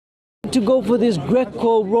to go for this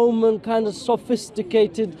Greco-Roman kind of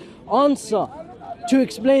sophisticated answer to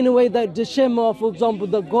explain away that the Shema, for example,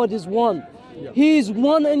 that God is one. He is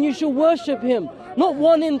one and you should worship him, not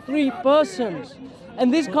one in three persons.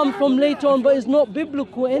 And this comes from later on, but it's not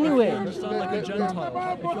biblical anyway. If you understand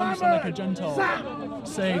like a Gentile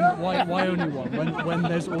saying why only one when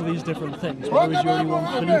there's all these different things, why is you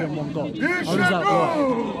only believe in one God? How does that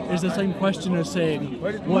work? It's the same question as saying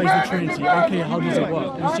what is the Trinity? Okay, how does it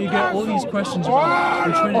work? And so you get all these questions about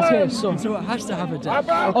the Trinity. Okay, so it has to have a depth.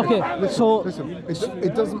 Okay, listen,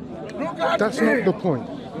 it doesn't. That's not the point.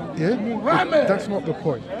 Yeah, that's not the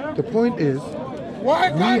point. The point is, we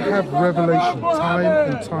have revelation time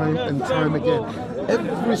and time and time again.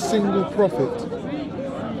 Every single prophet,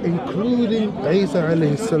 including Isa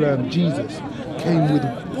alayhi salam, Jesus, came with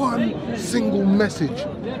one single message.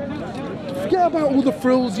 Forget about all the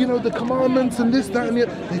frills, you know, the commandments and this, that, and the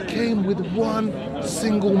other. They came with one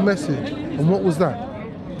single message. And what was that?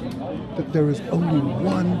 That there is only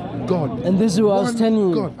one God. And this is what I was telling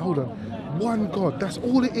you. God, hold on. One God, that's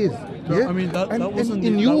all it is. No, yeah? I mean that wasn't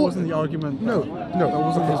the argument. No, that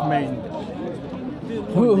wasn't his main.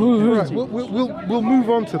 Right, we'll move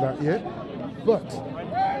on to that, yeah. But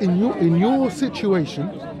in your situation,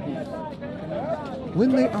 when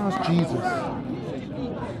they asked Jesus,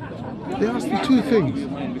 they asked him two things.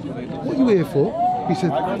 What are you here for? He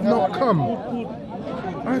said, I've not come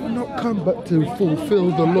but to fulfill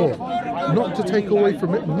the law, not to take away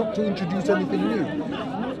from it, not to introduce anything new.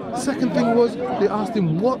 Second thing was, they asked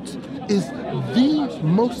him, what is the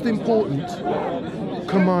most important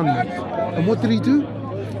commandment? And what did he do?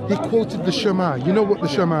 He quoted the Shema. You know what the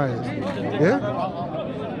Shema is? Yeah?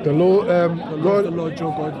 The Lord, God, the Lord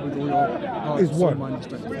your God with all your heart, is soul, one. mind, and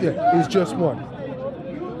strength. Yeah, is just one.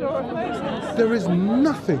 There is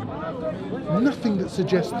nothing that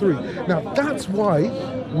suggests three. Now that's why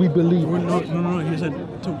we believe. No. He said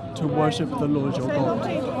to worship the Lord your God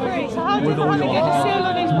with all your heart.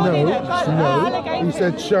 No. He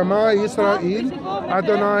said Shema Israel,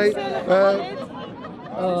 Adonai.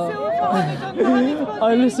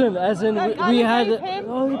 Listen, as in we had.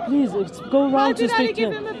 Oh, please go around to speak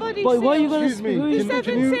to him. But why are you going to speak?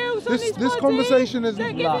 This conversation is.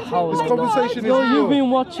 You've been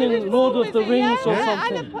watching Lord of the Rings or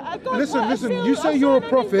something. Listen. You say you're a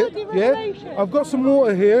prophet, yeah? I've got some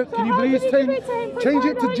water here. Can you please change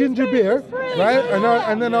it to ginger beer, right?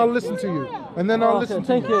 And then I'll listen to you. And then I'll listen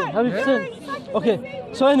to you. Thank you. Have you seen? Okay.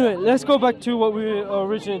 So anyway, let's go back to what we were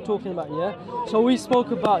originally talking about. Yeah. So we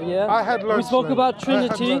spoke about we spoke about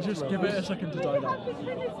Trinity. Just give it a second to die down.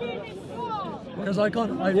 Because I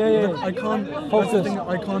can't focus.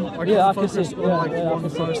 I can't focus on one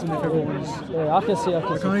person if everyone's. Yeah, I can see. I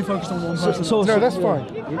can only focus on one person. No, that's fine.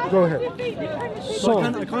 Go ahead. So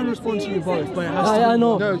I can't respond to you both, but it has to. I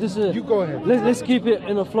know. No, you go ahead. Let's keep it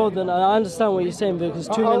in a flow. Then I understand what you're saying because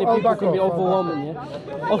too many people can be overwhelming.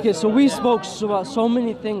 Yeah. Okay, so we spoke about so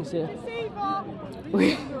many things here.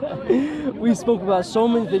 We spoke about so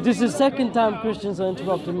many things. This is the second time Christians are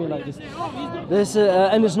interrupting me like this.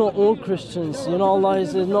 And it's not all Christians. You know, Allah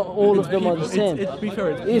is not all of them are the same. It's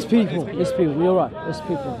people. You're right. It's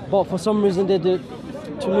people. But for some reason they do.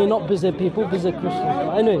 To me, not busy people, busy Christians.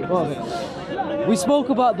 But anyway, whatever. We spoke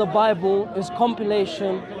about the Bible, its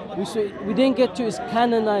compilation. We didn't get to its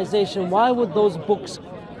canonization. Why were those books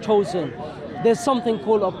chosen? There's something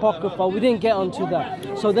called Apocrypha. We didn't get onto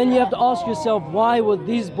that. So then you have to ask yourself, why were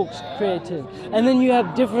these books created? And then you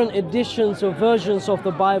have different editions or versions of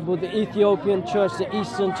the Bible, the Ethiopian church, the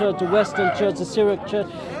Eastern church, the Western church, the Syriac church.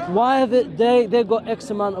 Why have they got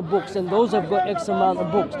X amount of books and those have got X amount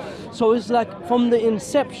of books? So it's like from the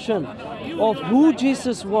inception of who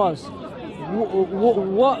Jesus was,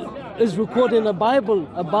 what is recorded in the Bible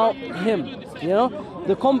about him, you know?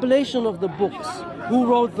 The compilation of the books. Who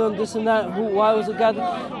wrote them, this and that, why was it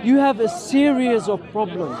gathered? You have a series of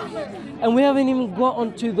problems. And we haven't even got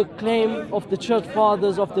onto the claim of the church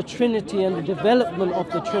fathers of the Trinity and the development of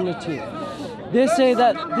the Trinity. They say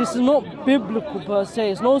that this is not biblical per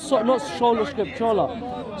se, it's not sola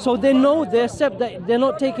scriptura. So they accept that they're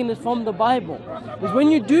not taking it from the Bible. Because when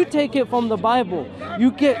you do take it from the Bible,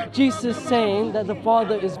 you get Jesus saying that the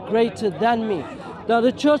Father is greater than me. Now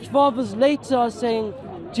the church fathers later are saying,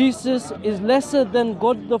 Jesus is lesser than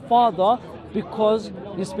God the Father because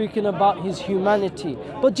he's speaking about his humanity.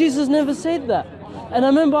 But Jesus never said that. And I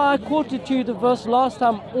remember I quoted to you the verse last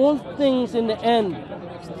time, all things in the end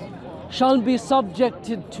shall be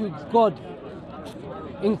subjected to God,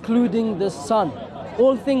 including the Son.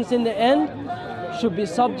 All things in the end should be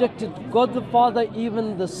subjected to God the Father,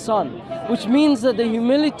 even the Son. Which means that the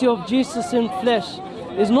humility of Jesus in flesh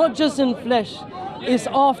is not just in flesh, is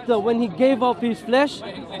after, when he gave up his flesh,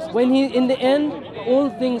 when he, in the end, all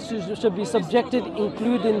things should be subjected,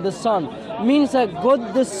 including the Son. Means that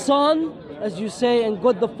God the Son, as you say, and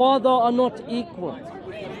God the Father are not equal.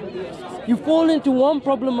 You fall into one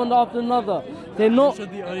problem after another. They're not. So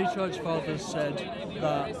the early church fathers said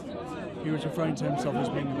that he was referring to himself as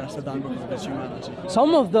being lesser than because of his humanity.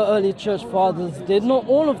 Some of the early church fathers did, not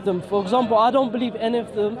all of them. For example, I don't believe any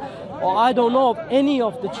of them, or I don't know of any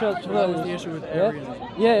of the church fathers. That was the issue with Arianism.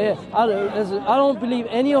 Yeah. I don't believe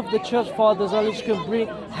any of the church fathers,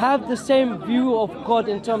 have the same view of God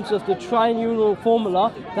in terms of the triunal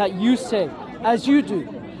formula that you say, as you do.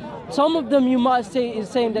 Some of them you might say is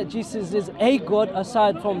saying that Jesus is a God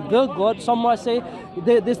aside from the God. Some might say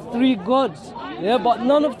there's three gods. Yeah, but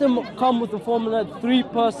none of them come with the formula 3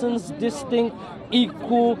 persons, distinct,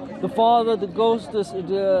 equal, the Father, the Ghost,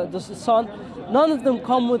 the Son. None of them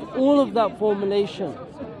come with all of that formulation.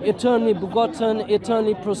 Eternally begotten,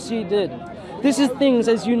 eternally proceeded. This is things,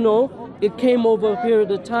 as you know, it came over a period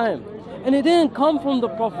of time. And it didn't come from the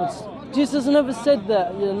prophets. Jesus never said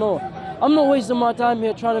that, you know. I'm not wasting my time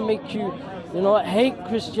here trying to make you, hate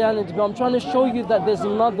Christianity, but I'm trying to show you that there's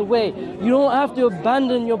another way. You don't have to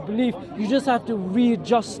abandon your belief, you just have to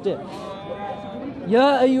readjust it.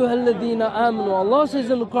 Ya ayyuhalladhina amanu. Allah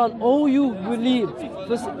says in the Quran, oh you believe.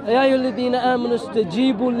 Ya ayyuhalladhina amanu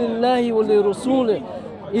istajibu lillahi wa lirrasulih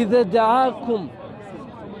idha da'akum.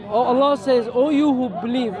 Allah says, oh you who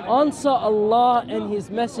believe, answer Allah and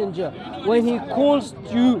His Messenger when He calls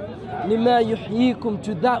you lima yuhyikum,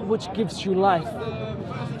 to that which gives you life.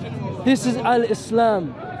 This is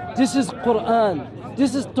al-Islam, this is Quran,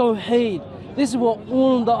 this is Tawheed, this is what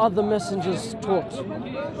all the other messengers taught.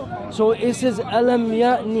 So it says, alam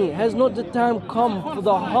ya'ni, has not the time come for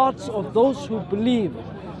the hearts of those who believe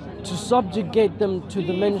to subjugate them to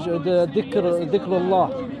the dhikr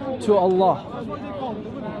Allah, to Allah.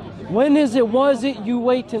 When is it? What is it you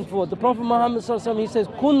waiting for? The Prophet Muhammad he says,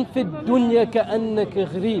 "Kun fid dunya ka'annaka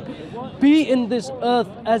gharib." Be in this earth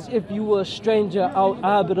as if you were a stranger, or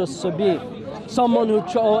abir as-sabil, someone who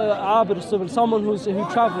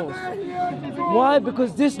travels. Why?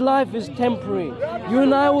 Because this life is temporary. You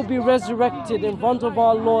and I will be resurrected in front of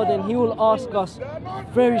our Lord, and He will ask us,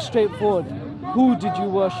 very straightforward, who did you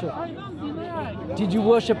worship? Did you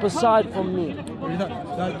worship aside from me?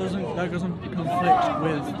 That doesn't conflict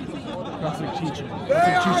with Catholic teaching.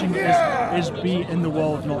 Catholic teaching is be in the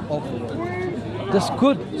world, not of the world. That's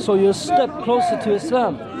good. So you're a step closer to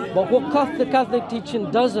Islam. But what the Catholic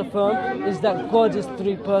teaching does affirm is that God is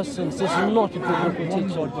 3 persons. This is not a biblical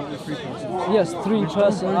teaching. Yes, 3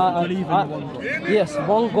 persons. Yes,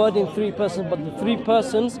 1 God in 3 persons, but the 3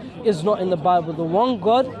 persons is not in the Bible. The 1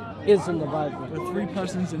 God is in the Bible. The 3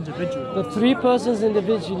 persons individually. The 3 persons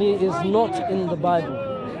individually is not in the Bible.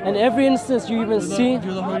 And every instance you even see...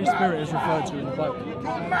 The Holy Spirit is referred to in the Bible.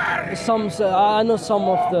 I know some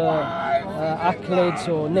of the accolades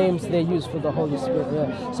or names they use for the Holy Spirit.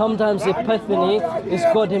 Yeah. Sometimes Epiphany is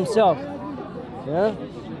God Himself. Yeah.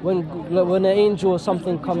 When an angel or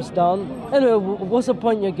something comes down. Anyway, what's the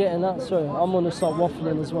point you're getting at? Sorry, I'm going to start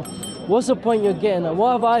waffling as well. What's the point you're getting at?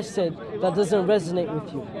 What have I said that doesn't resonate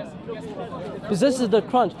with you? Because this is the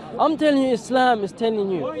crunch. I'm telling you, Islam is telling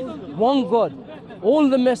you, 1 God, all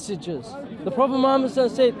the messages. The Prophet Muhammad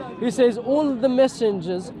said, he says, all the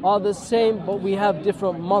messengers are the same, but we have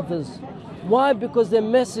different mothers. Why? Because their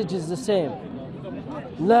message is the same.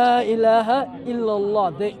 La ilaha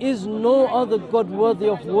illallah. There is no other God worthy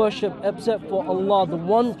of worship except for Allah, the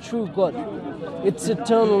one true God. It's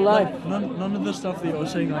eternal life. None of the stuff that you're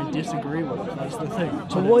saying I disagree with. That's the thing.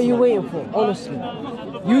 So what are you waiting for? Honestly,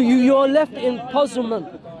 you're left in puzzlement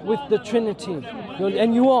with the Trinity,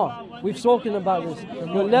 and you are. We've spoken about this.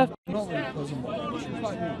 You're left.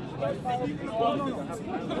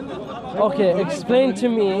 Okay, explain to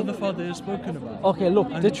me. God the Father is spoken about. Okay, look,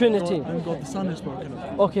 the Trinity. And God the Son is spoken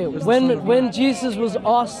about. Okay, when Jesus was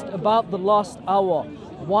asked about the last hour,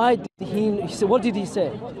 why did he say? What did he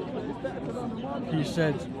say? He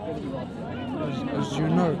said, as you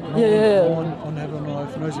know, no one on heaven or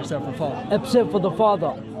earth knows except for the Father. Except for the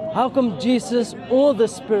Father. How come Jesus or the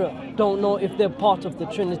Spirit don't know if they're part of the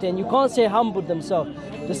Trinity? And you can't say humbled themselves.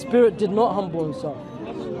 The Spirit did not humble Himself.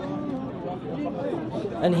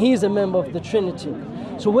 And He's a member of the Trinity.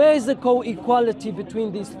 So where is the co-equality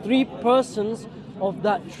between these 3 persons of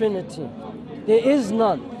that Trinity? There is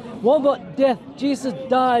none. What about death? Jesus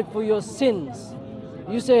died for your sins.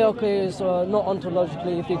 You say, okay, it's not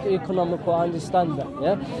ontologically, if economical, I understand that,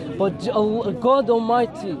 yeah? But God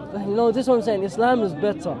Almighty, this is what I'm saying, Islam is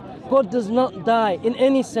better. God does not die in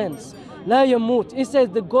any sense. La yamut. It says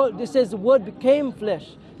the word became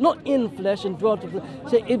flesh. not in flesh and dwelt with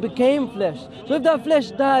flesh. Say it became flesh. So if that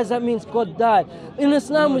flesh dies, that means God died. In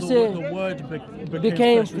Islam, we say the word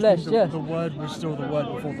became flesh. Which means Yes. the word was still the word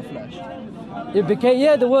before the flesh. It became,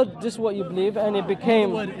 yeah, the word, this is what you believe, and it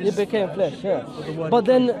became, word is flesh, yeah. But the word But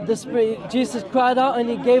then the spirit, Jesus cried out and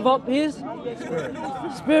he gave up his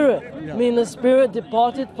spirit. Yeah. Meaning the spirit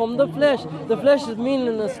departed from the flesh. The flesh is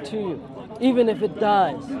meaningless to you. Even if it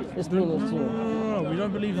dies, it's meaningless to you. No, we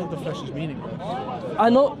don't believe that the flesh is meaningless. I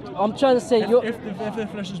know, I'm trying to say, If the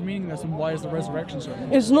flesh is meaningless, then why is the resurrection so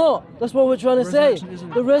important? it's not. That's what we're trying to say. Resurrection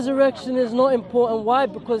isn't- The resurrection is not important. Why?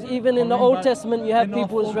 Because even in the Coming Old back Testament, you have in our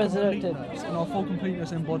people who's full resurrected. completeness, in our full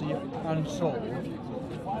completeness in body and soul,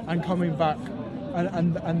 and coming back,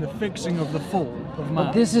 and the fixing of the fall of man.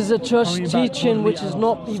 But this is a church Coming back teaching bodily which is and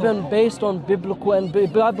not even soul. based on biblical, and the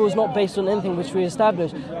Bible is not based on anything which we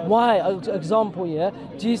established. Why? Example, yeah,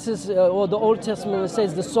 Jesus or the Old Testament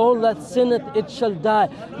says, "The soul that sinneth, it shall die.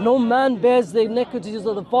 No man bears the iniquities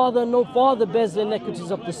of the father, no father bears the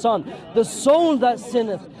iniquities of the son. The soul that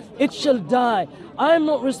sinneth, it shall die." I am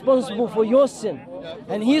not responsible for your sin,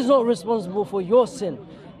 and He's not responsible for your sin.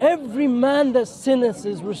 Every man that sinneth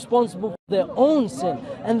is responsible for their own sin,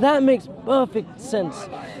 and that makes perfect sense.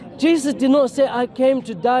 Jesus did not say, "I came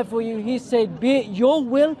to die for you." He said, "Be it your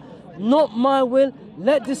will, not my will.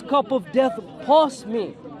 Let this cup of death pass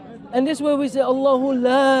me." And this is where we say, "Allahu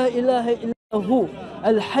la ilaha illahu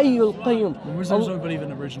al-hayyul qayyum." The Muslims don't believe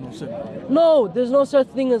in original sin. No, there's no such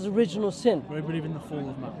thing as original sin. We believe in the fall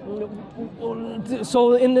of man.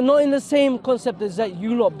 So not in the same concept as that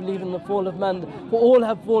you lot believe in the fall of man, for all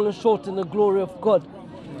have fallen short in the glory of God.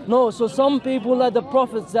 No, so some people like the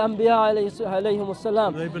prophets, the Anbiya alayhim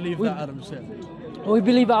salam, They believe that Adam sinned. we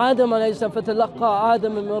believe Adam alayhi salam, فَتَلَقَّى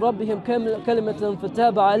آدَمَ مِنْ رَبِّهِمْ كَلِمَةً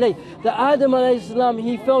فَتَابَ عَلَيْهِ. That Adam alayhi salam,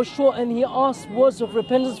 he fell short and he asked words of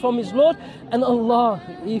repentance from his Lord, and Allah,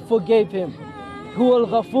 He forgave him. هُوَ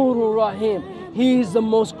الْغَفُورُ الرَّحِيمُ. He is the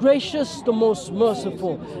most gracious, the most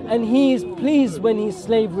merciful, and He is pleased when His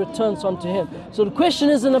slave returns unto Him. So the question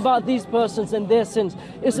isn't about these persons and their sins,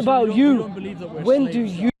 it's about We you. don't believe that we're When do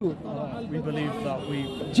slaves. you? We believe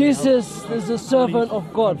that Jesus is a servant believe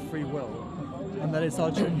of God. in free will, and that He's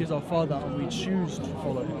our Father, and we choose to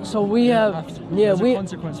follow Him. So we have, to. yeah, There's we. a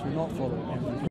consequence for not following Him.